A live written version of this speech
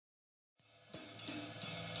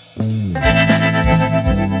Hello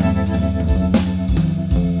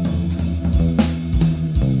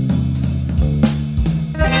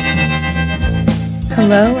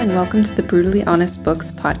and welcome to the Brutally Honest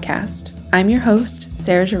Books podcast. I'm your host,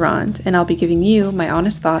 Sarah Gerard, and I'll be giving you my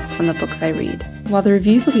honest thoughts on the books I read. While the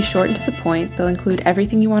reviews will be short and to the point, they'll include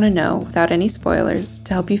everything you want to know without any spoilers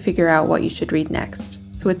to help you figure out what you should read next.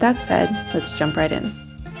 So with that said, let's jump right in.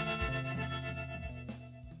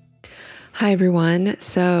 Hi everyone.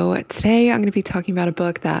 So today I'm going to be talking about a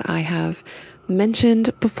book that I have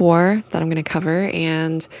mentioned before that I'm going to cover,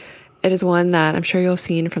 and it is one that I'm sure you'll have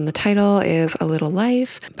seen from the title, is A Little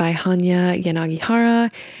Life by Hanya Yanagihara,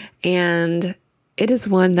 and it is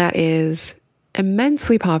one that is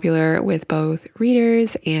immensely popular with both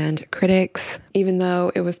readers and critics. Even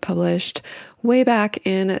though it was published way back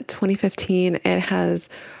in 2015, it has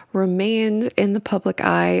remained in the public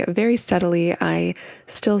eye very steadily. I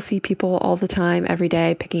still see people all the time, every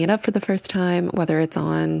day, picking it up for the first time, whether it's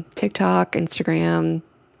on TikTok, Instagram,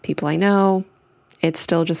 people I know. It's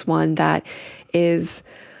still just one that is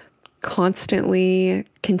constantly,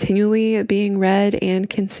 continually being read and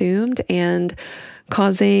consumed and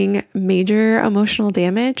causing major emotional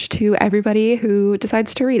damage to everybody who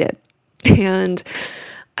decides to read it. And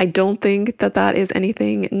I don't think that that is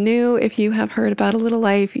anything new. If you have heard about A Little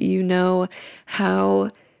Life, you know how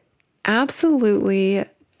absolutely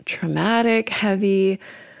traumatic, heavy,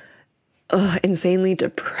 insanely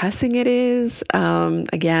depressing it is.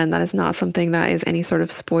 Again, that is not something that is any sort of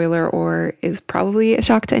spoiler or is probably a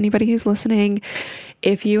shock to anybody who's listening.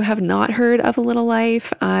 If you have not heard of A Little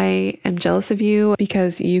Life, I am jealous of you,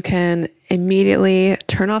 because you can immediately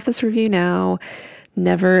turn off this review now,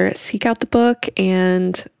 never seek out the book,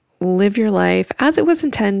 and live your life as it was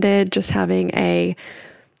intended, just having a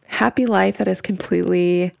happy life that is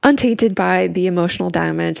completely untainted by the emotional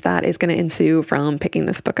damage that is going to ensue from picking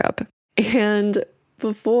this book up. And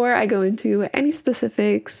before I go into any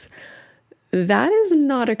specifics, that is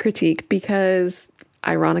not a critique, because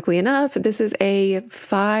ironically enough, this is a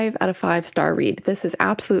 5 out of 5 star read. This is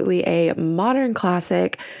absolutely a modern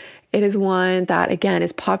classic. It is one that, again,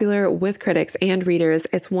 is popular with critics and readers.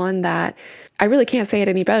 It's one that I really can't say it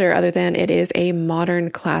any better other than it is a modern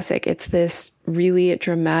classic. It's this really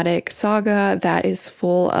dramatic saga that is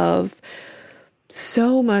full of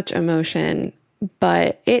so much emotion,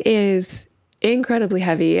 but it is incredibly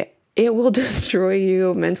heavy. It will destroy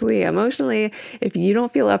you mentally, emotionally. If you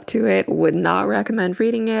don't feel up to it, would not recommend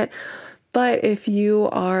reading it. But if you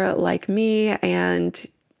are like me and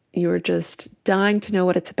you're just dying to know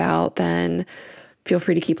what it's about, then feel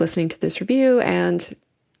free to keep listening to this review, and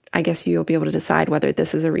I guess you'll be able to decide whether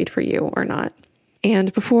this is a read for you or not.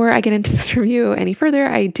 And before I get into this review any further,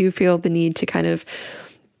 I do feel the need to kind of,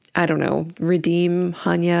 redeem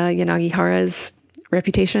Hanya Yanagihara's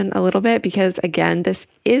reputation a little bit, because again, this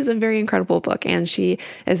is a very incredible book and she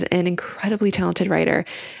is an incredibly talented writer.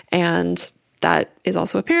 And that is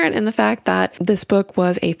also apparent in the fact that this book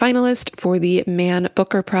was a finalist for the Man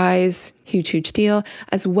Booker Prize, huge deal,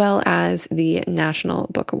 as well as the National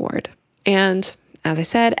Book Award. And as I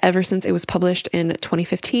said, ever since it was published in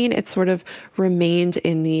 2015, it's sort of remained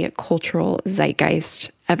in the cultural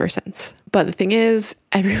zeitgeist ever since. But the thing is,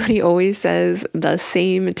 everybody always says the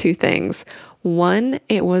same two things. 1,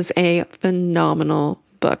 it was a phenomenal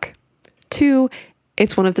book. 2,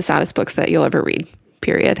 it's one of the saddest books that you'll ever read,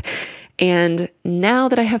 period. And now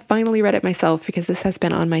that I have finally read it myself, because this has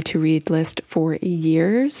been on my to-read list for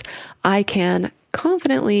years, I can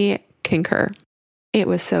confidently concur. It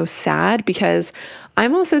was so sad, because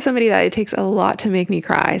I'm also somebody that it takes a lot to make me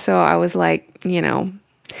cry. So I was like,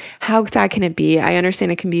 how sad can it be? I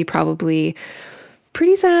understand it can be probably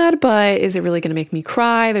pretty sad, but is it really going to make me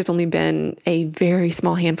cry? There's only been a very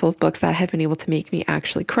small handful of books that have been able to make me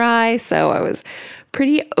actually cry. So I was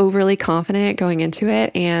pretty overly confident going into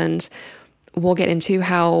it, and we'll get into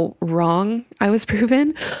how wrong I was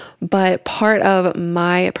proven. But part of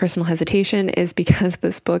my personal hesitation is because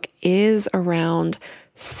this book is around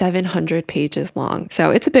 700 pages long.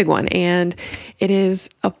 So it's a big one, and it is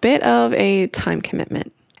a bit of a time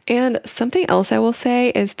commitment. And something else I will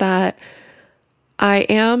say is that I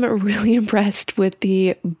am really impressed with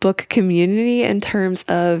the book community in terms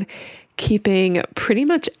of keeping pretty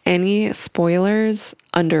much any spoilers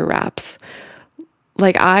under wraps.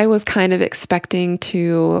 Like, I was kind of expecting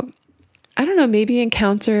to, maybe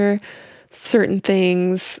encounter certain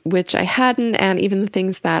things which I hadn't, and even the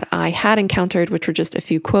things that I had encountered, which were just a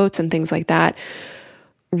few quotes and things like that,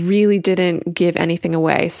 really didn't give anything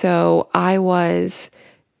away. So I was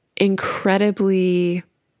incredibly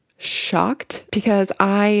shocked because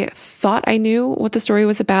I thought I knew what the story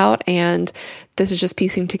was about. And this is just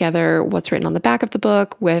piecing together what's written on the back of the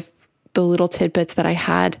book with the little tidbits that I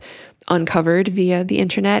had uncovered via the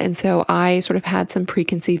internet. And so I sort of had some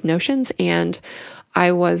preconceived notions, and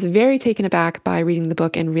I was very taken aback by reading the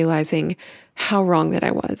book and realizing how wrong that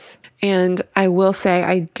I was. And I will say,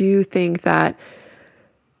 I do think that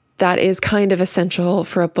that is kind of essential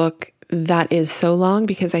for a book that is so long,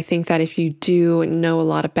 because I think that if you do know a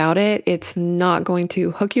lot about it, it's not going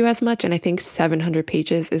to hook you as much. And I think 700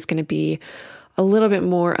 pages is going to be a little bit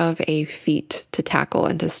more of a feat to tackle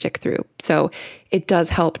and to stick through. So it does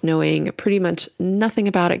help knowing pretty much nothing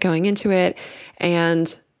about it going into it.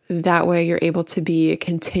 And that way you're able to be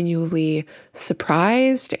continually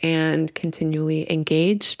surprised and continually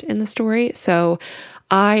engaged in the story. So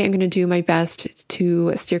I am going to do my best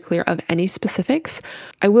to steer clear of any specifics.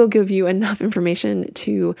 I will give you enough information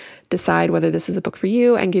to decide whether this is a book for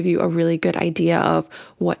you and give you a really good idea of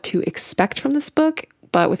what to expect from this book,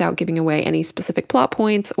 but without giving away any specific plot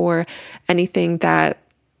points or anything that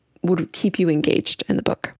would keep you engaged in the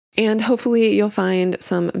book. And hopefully you'll find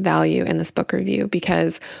some value in this book review,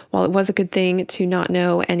 because while it was a good thing to not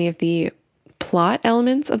know any of the plot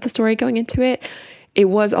elements of the story going into it, it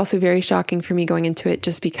was also very shocking for me going into it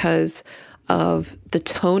just because of the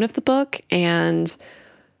tone of the book and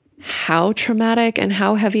how traumatic and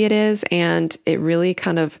how heavy it is. And it really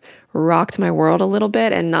kind of rocked my world a little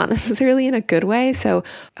bit, and not necessarily in a good way. So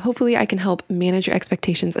hopefully I can help manage your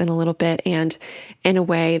expectations in a little bit, and in a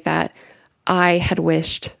way that I had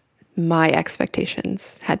wished my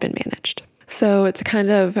expectations had been managed. So to kind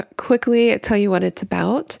of quickly tell you what it's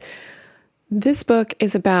about, this book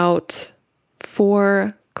is about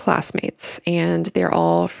 4 classmates, and they're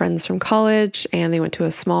all friends from college, and they went to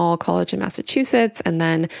a small college in Massachusetts, and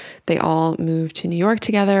then they all moved to New York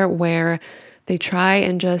together, where they try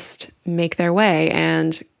and just make their way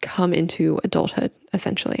and come into adulthood,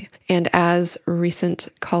 essentially. And as recent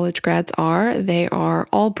college grads are, they are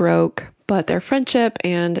all broke, but their friendship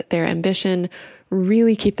and their ambition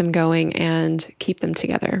really keep them going and keep them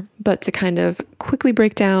together. But to kind of quickly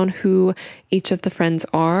break down who each of the friends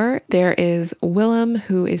are, there is Willem,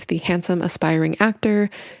 who is the handsome, aspiring actor,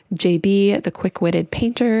 JB, the quick-witted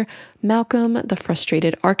painter, Malcolm, the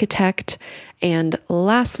frustrated architect, and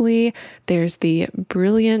lastly, there's the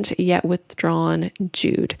brilliant yet withdrawn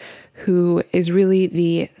Jude, who is really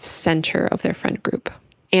the center of their friend group.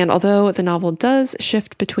 And although the novel does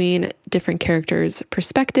shift between different characters'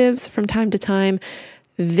 perspectives from time to time,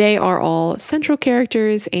 they are all central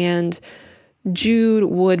characters, and Jude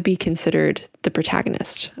would be considered the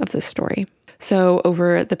protagonist of this story. So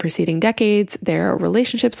over the preceding decades, their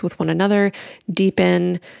relationships with one another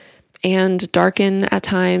deepen and darken at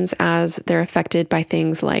times as they're affected by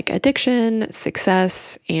things like addiction,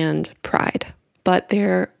 success, and pride. But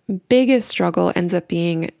their biggest struggle ends up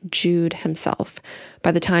being Jude himself.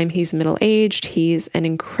 By the time he's middle-aged, he's an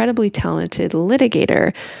incredibly talented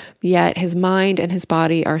litigator, yet his mind and his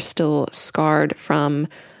body are still scarred from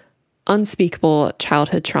unspeakable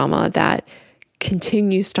childhood trauma that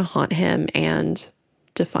continues to haunt him and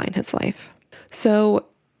define his life. So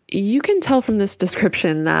you can tell from this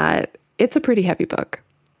description that it's a pretty heavy book,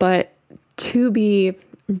 but to be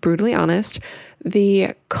brutally honest,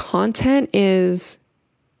 the content is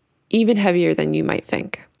even heavier than you might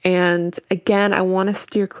think. And again, I want to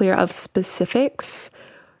steer clear of specifics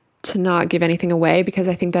to not give anything away, because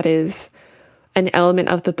I think that is an element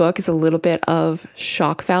of the book, is a little bit of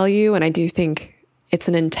shock value. And I do think it's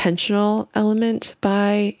an intentional element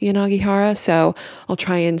by Yanagihara. So I'll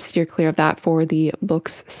try and steer clear of that for the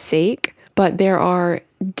book's sake. But there are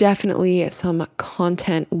definitely some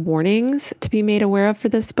content warnings to be made aware of for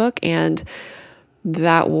this book, and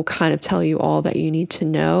that will kind of tell you all that you need to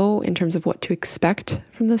know in terms of what to expect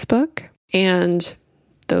from this book. And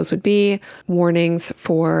those would be warnings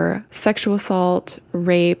for sexual assault,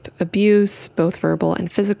 rape, abuse, both verbal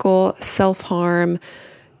and physical, self-harm,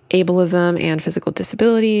 ableism and physical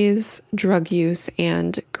disabilities, drug use,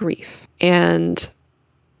 and grief. And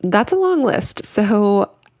that's a long list.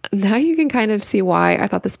 So now you can kind of see why I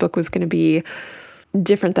thought this book was going to be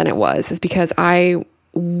different than it was, is because I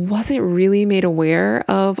wasn't really made aware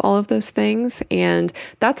of all of those things. And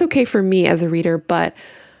that's okay for me as a reader, but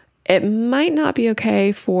it might not be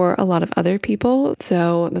okay for a lot of other people.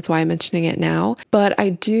 So that's why I'm mentioning it now. But I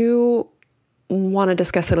do want to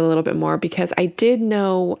discuss it a little bit more, because I did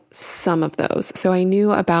know some of those. So I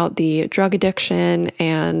knew about the drug addiction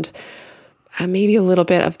and maybe a little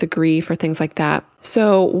bit of the grief or things like that.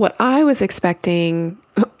 So what I was expecting,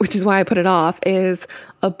 which is why I put it off, is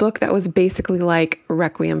a book that was basically like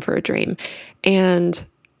Requiem for a Dream. And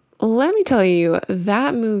let me tell you,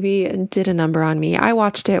 that movie did a number on me. I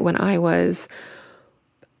watched it when I was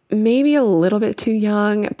maybe a little bit too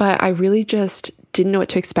young, but I really just didn't know what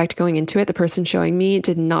to expect going into it. The person showing me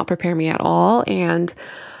did not prepare me at all. And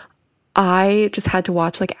I just had to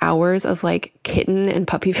watch like hours of like kitten and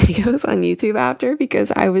puppy videos on YouTube after,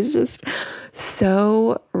 because I was just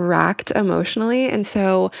so racked emotionally. And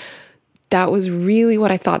so that was really what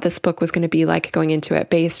I thought this book was going to be like going into it,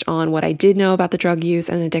 based on what I did know about the drug use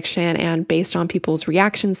and addiction, and based on people's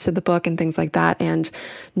reactions to the book and things like that, and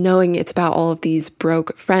knowing it's about all of these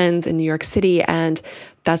broke friends in New York City. And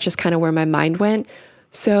that's just kind of where my mind went.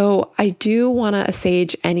 So I do want to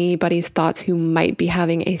assuage anybody's thoughts who might be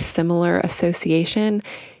having a similar association.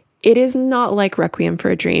 It is not like Requiem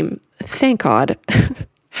for a Dream, thank God.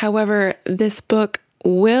 However, this book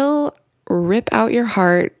will rip out your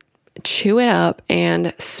heart, chew it up,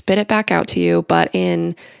 and spit it back out to you, but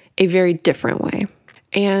in a very different way.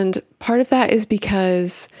 And part of that is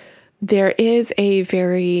because there is a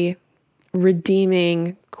very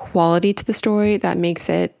redeeming quality to the story that makes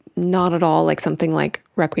it not at all like something like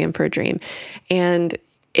Requiem for a Dream. And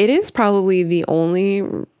it is probably the only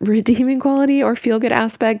redeeming quality or feel-good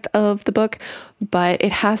aspect of the book, but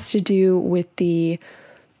it has to do with maybe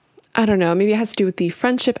it has to do with the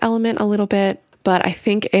friendship element a little bit. But I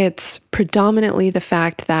think it's predominantly the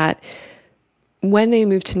fact that when they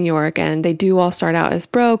move to New York and they do all start out as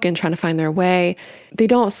broke and trying to find their way, they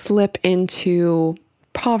don't slip into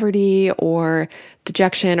poverty or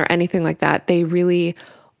dejection or anything like that. They really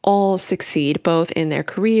all succeed, both in their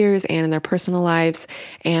careers and in their personal lives.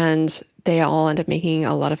 And they all end up making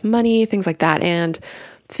a lot of money, things like that. And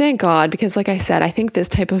thank God, because like I said, I think this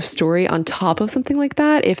type of story on top of something like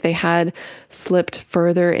that, if they had slipped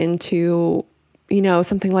further into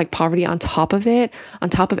something like poverty on top of it, on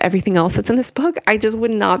top of everything else that's in this book, I just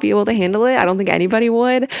would not be able to handle it. I don't think anybody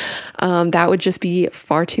would. That would just be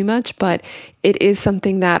far too much. But it is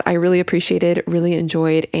something that I really appreciated, really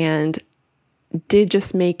enjoyed, and did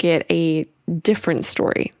just make it a different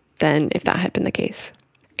story than if that had been the case.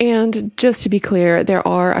 And just to be clear, there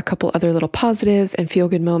are a couple other little positives and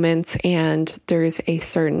feel-good moments, and there's a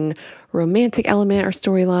certain romantic element or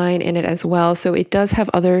storyline in it as well. So it does have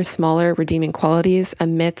other smaller redeeming qualities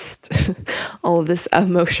amidst all of this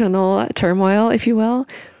emotional turmoil, if you will.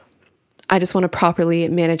 I just want to properly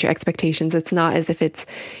manage your expectations. It's not as if it's,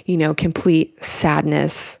 complete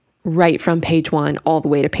sadness right from page 1 all the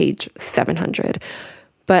way to page 700.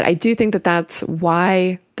 But I do think that that's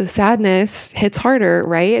why the sadness hits harder,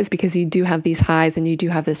 right? Is because you do have these highs and you do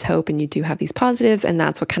have this hope and you do have these positives. And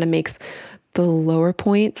that's what kind of makes the lower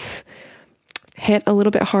points hit a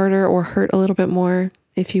little bit harder or hurt a little bit more,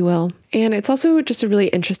 if you will. And it's also just a really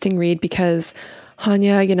interesting read because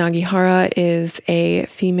Hanya Yanagihara is a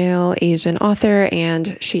female Asian author,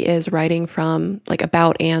 and she is writing from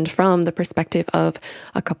the perspective of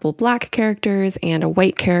a couple Black characters and a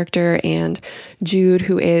white character, and Jude,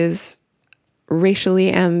 who is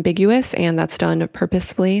racially ambiguous, and that's done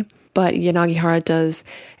purposefully. But Yanagihara does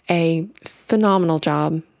a phenomenal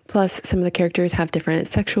job. Plus, some of the characters have different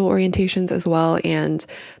sexual orientations as well, and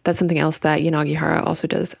that's something else that Yanagihara also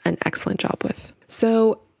does an excellent job with.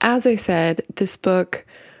 So, as I said, this book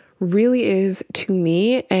really is, to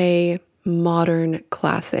me, a modern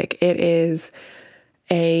classic. It is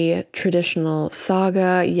a traditional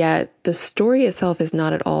saga, yet the story itself is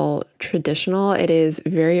not at all traditional. It is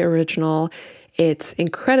very original. It's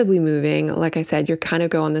incredibly moving. Like I said, you kind of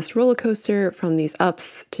go on this roller coaster from these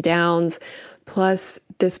ups to downs. Plus,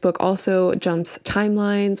 this book also jumps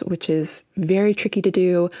timelines, which is very tricky to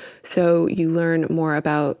do. So you learn more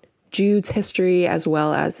about Jude's history as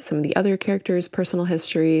well as some of the other characters' personal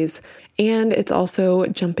histories. And it's also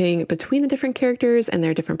jumping between the different characters and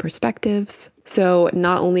their different perspectives. So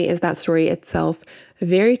not only is that story itself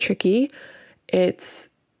very tricky, it's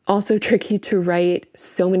also tricky to write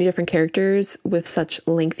so many different characters with such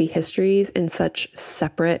lengthy histories in such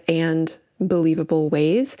separate and believable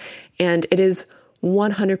ways. And it is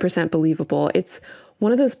 100% believable. It's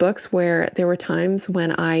one of those books where there were times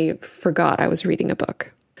when I forgot I was reading a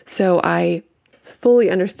book. So I fully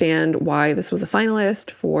understand why this was a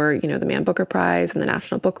finalist for, the Man Booker Prize and the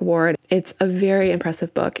National Book Award. It's a very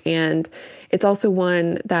impressive book, and it's also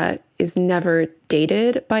one that is never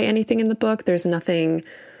dated by anything in the book. There's nothing,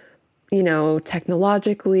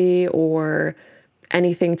 technologically or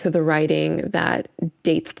anything to the writing that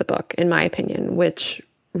dates the book, in my opinion, which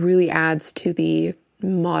really adds to the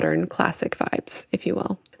modern classic vibes, if you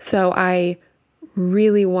will. So I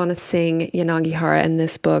really want to sing Yanagihara in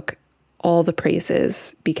this book all the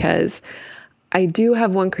praises, because I do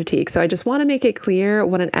have one critique. So I just want to make it clear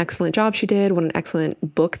what an excellent job she did, what an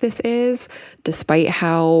excellent book this is, despite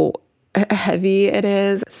how heavy it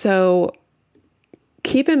is. So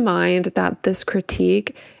keep in mind that this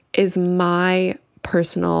critique is my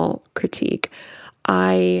personal critique.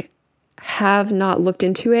 I have not looked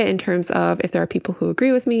into it in terms of if there are people who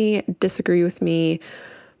agree with me, disagree with me.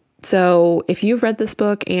 So if you've read this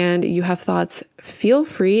book and you have thoughts, feel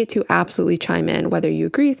free to absolutely chime in, whether you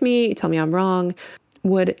agree with me, tell me I'm wrong,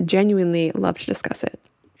 would genuinely love to discuss it.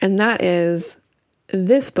 And that is,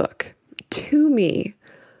 this book, to me,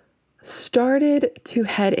 started to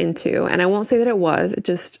head into, and I won't say that it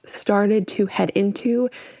just started to head into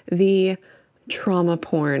the trauma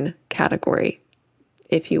porn category,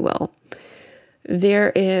 if you will.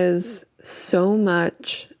 There is so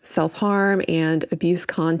much self-harm and abuse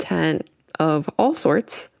content of all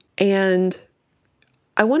sorts. And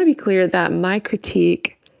I want to be clear that my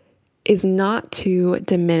critique is not to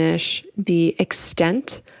diminish the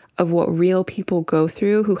extent of what real people go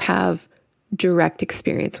through who have direct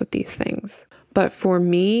experience with these things. But for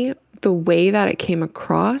me, the way that it came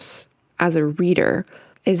across as a reader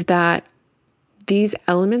is that these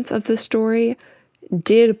elements of the story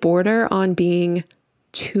did border on being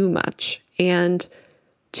too much, and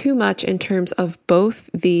too much in terms of both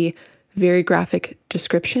the very graphic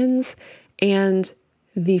descriptions and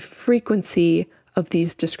the frequency of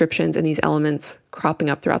these descriptions and these elements cropping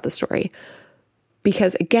up throughout the story.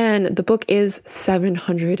 Because again, the book is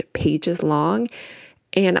 700 pages long,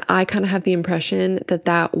 and I kind of have the impression that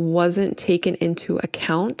that wasn't taken into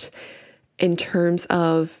account in terms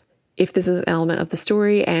of if this is an element of the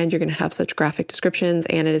story and you're going to have such graphic descriptions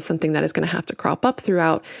and it is something that is going to have to crop up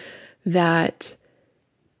throughout, that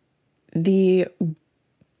the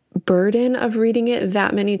burden of reading it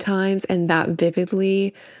that many times and that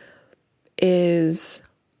vividly it's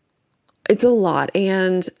a lot.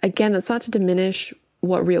 And again, that's not to diminish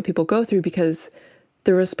what real people go through, because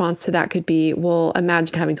the response to that could be, well,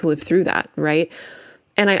 imagine having to live through that, right?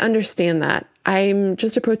 And I understand that. I'm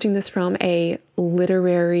just approaching this from a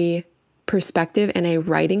literary perspective and a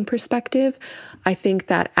writing perspective. I think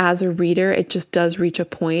that as a reader, it just does reach a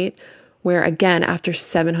point where, again, after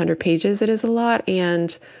 700 pages, it is a lot.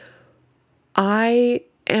 And I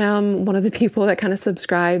am one of the people that kind of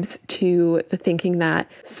subscribes to the thinking that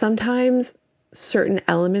sometimes certain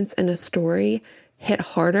elements in a story hit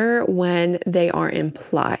harder when they are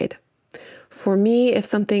implied. For me, if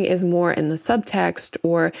something is more in the subtext,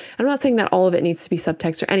 or I'm not saying that all of it needs to be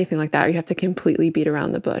subtext or anything like that, or you have to completely beat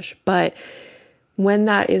around the bush, but when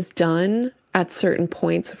that is done at certain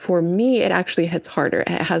points, for me, it actually hits harder.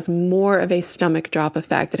 It has more of a stomach drop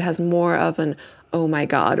effect. It has more of an, oh my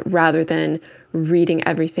God, rather than reading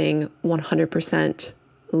everything 100%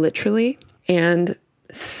 literally. And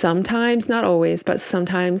sometimes, not always, but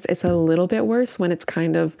sometimes it's a little bit worse when it's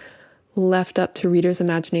kind of left up to readers'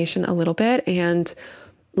 imagination a little bit. And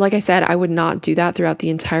like I said, I would not do that throughout the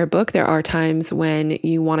entire book. There are times when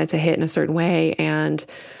you want it to hit in a certain way and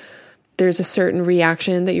there's a certain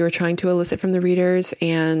reaction that you were trying to elicit from the readers,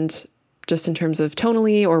 and just in terms of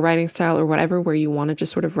tonally or writing style or whatever, where you want to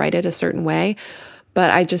just sort of write it a certain way.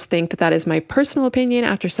 But I just think that that is my personal opinion.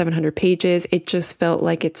 After 700 pages, it just felt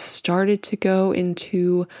like it started to go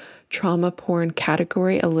into trauma porn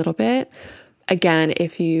category a little bit. Again,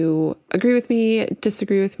 if you agree with me,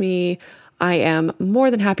 disagree with me, I am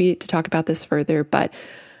more than happy to talk about this further, but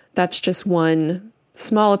that's just one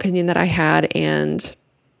small opinion that I had, and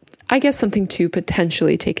I guess something to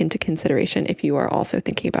potentially take into consideration if you are also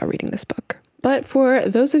thinking about reading this book. But for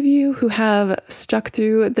those of you who have stuck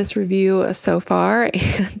through this review so far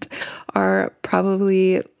and are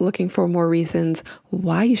probably looking for more reasons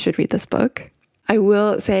why you should read this book, I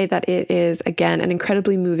will say that it is, again, an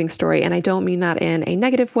incredibly moving story. And I don't mean that in a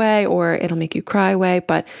negative way or it'll make you cry way,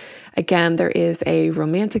 but again, there is a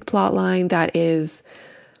romantic plot line that is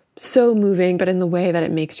so moving, but in the way that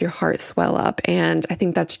it makes your heart swell up. And I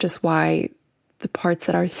think that's just why the parts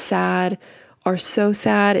that are sad are so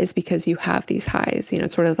sad, is because you have these highs,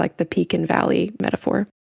 it's sort of like the peak and valley metaphor.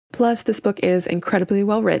 Plus, this book is incredibly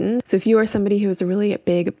well written. So if you are somebody who is a really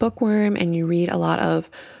big bookworm and you read a lot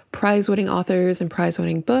of prize-winning authors and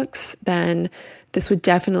prize-winning books, then this would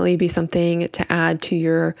definitely be something to add to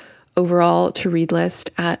your overall to-read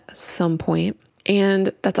list at some point.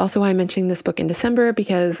 And that's also why I'm mentioning this book in December,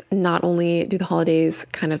 because not only do the holidays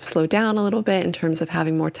kind of slow down a little bit in terms of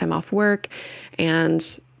having more time off work,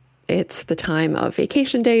 and it's the time of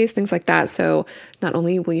vacation days, things like that. So not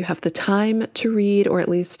only will you have the time to read or at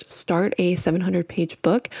least start a 700-page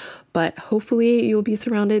book, but hopefully you'll be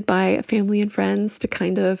surrounded by family and friends to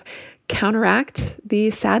kind of counteract the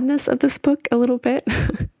sadness of this book a little bit.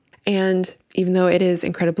 And even though it is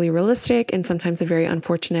incredibly realistic and sometimes a very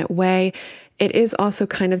unfortunate way, it is also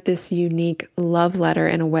kind of this unique love letter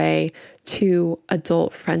in a way to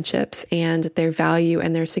adult friendships and their value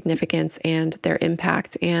and their significance and their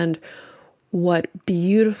impact and what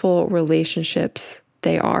beautiful relationships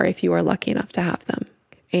they are if you are lucky enough to have them.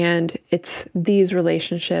 And it's these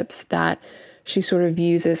relationships that she sort of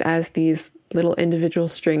uses as these little individual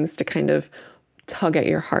strings to kind of tug at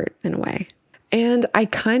your heart in a way. And I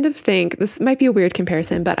kind of think, this might be a weird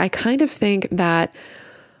comparison, but I kind of think that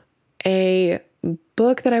a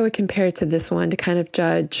book that I would compare to this one to kind of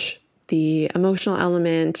judge the emotional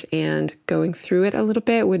element and going through it a little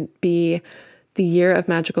bit would be The Year of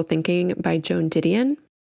Magical Thinking by Joan Didion.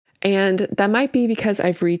 And that might be because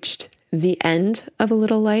I've reached the end of A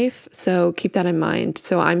Little Life, so keep that in mind.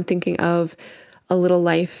 So I'm thinking of A Little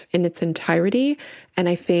Life in its entirety, and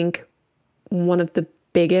I think one of the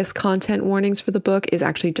biggest content warnings for the book is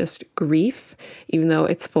actually just grief, even though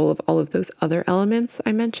it's full of all of those other elements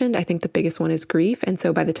I mentioned. I think the biggest one is grief. And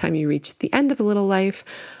so by the time you reach the end of A Little Life,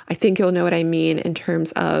 I think you'll know what I mean in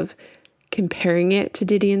terms of comparing it to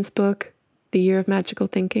Didion's book, The Year of Magical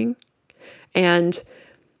Thinking. And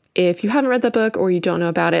if you haven't read the book or you don't know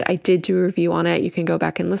about it, I did do a review on it. You can go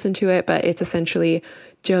back and listen to it, but it's essentially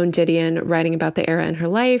Joan Didion writing about the era in her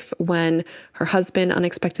life when her husband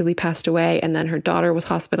unexpectedly passed away and then her daughter was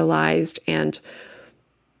hospitalized and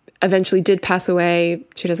eventually did pass away.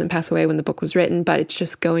 She doesn't pass away when the book was written, but it's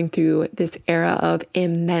just going through this era of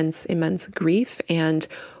immense, immense grief and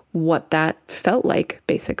what that felt like,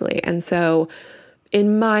 basically. And so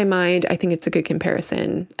in my mind, I think it's a good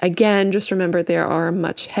comparison. Again, just remember there are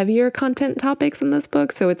much heavier content topics in this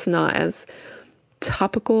book, so it's not as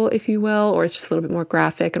topical, if you will, or it's just a little bit more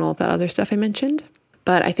graphic and all of that other stuff I mentioned.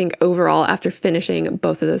 But I think overall, after finishing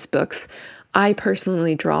both of those books, I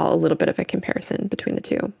personally draw a little bit of a comparison between the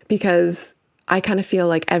two because I kind of feel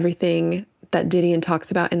like everything that Didion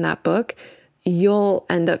talks about in that book, you'll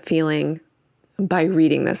end up feeling by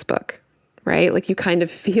reading this book, right? Like you kind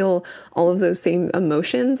of feel all of those same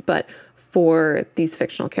emotions, but for these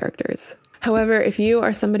fictional characters. However, if you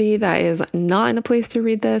are somebody that is not in a place to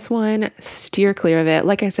read this one, steer clear of it.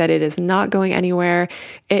 Like I said, it is not going anywhere.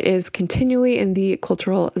 It is continually in the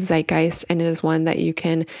cultural zeitgeist, and it is one that you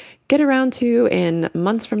can get around to in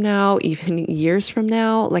months from now, even years from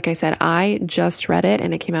now. Like I said, I just read it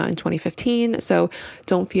and it came out in 2015, so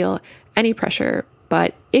don't feel any pressure.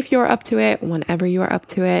 But if you're up to it, whenever you are up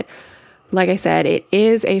to it, like I said, it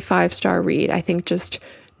is a 5-star read. I think just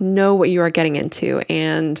know what you are getting into,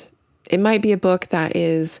 and it might be a book that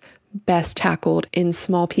is best tackled in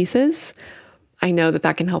small pieces. I know that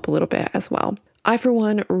that can help a little bit as well. I, for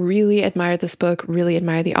one, really admire this book, really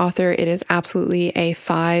admire the author. It is absolutely a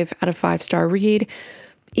 5 out of 5-star read.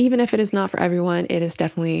 Even if it is not for everyone, it is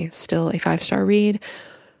definitely still a 5-star read.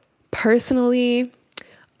 Personally,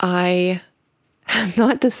 I have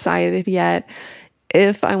not decided yet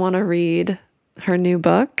if I want to read her new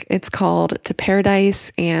book. It's called To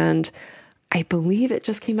Paradise, and I believe it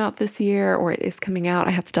just came out this year, or it is coming out.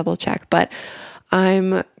 I have to double check, but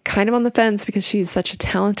I'm kind of on the fence because she's such a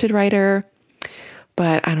talented writer,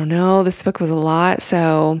 but I don't know. This book was a lot.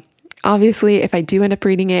 So obviously if I do end up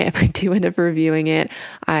reading it, if I do end up reviewing it,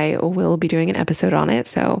 I will be doing an episode on it.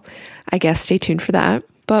 So I guess stay tuned for that.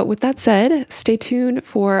 But with that said, stay tuned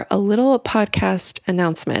for a little podcast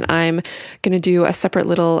announcement. I'm going to do a separate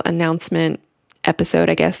little announcement episode,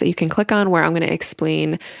 I guess, that you can click on where I'm going to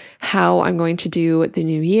explain how I'm going to do the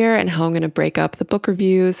new year and how I'm going to break up the book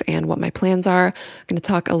reviews and what my plans are. I'm going to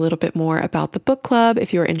talk a little bit more about the book club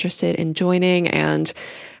if you're interested in joining and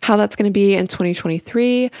how that's going to be in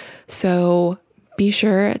 2023. So be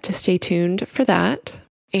sure to stay tuned for that.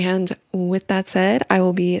 And with that said, I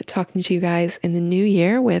will be talking to you guys in the new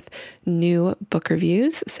year with new book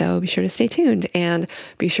reviews. So be sure to stay tuned and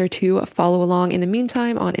be sure to follow along in the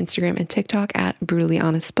meantime on Instagram and TikTok at Brutally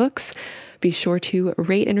Honest Books. Be sure to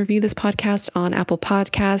rate and review this podcast on Apple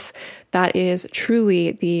Podcasts. That is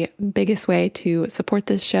truly the biggest way to support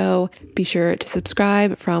this show. Be sure to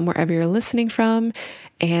subscribe from wherever you're listening from,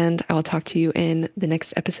 and I will talk to you in the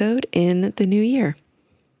next episode in the new year.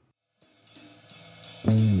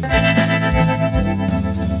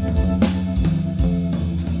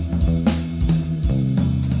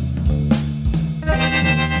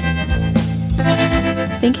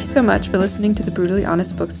 Thank you so much for listening to the Brutally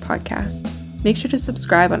Honest Books podcast. Make sure to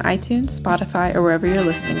subscribe on iTunes, Spotify, or wherever you're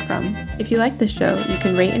listening from. If you like this show, you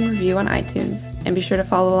can rate and review on iTunes, and be sure to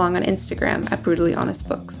follow along on Instagram at Brutally Honest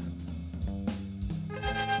Books.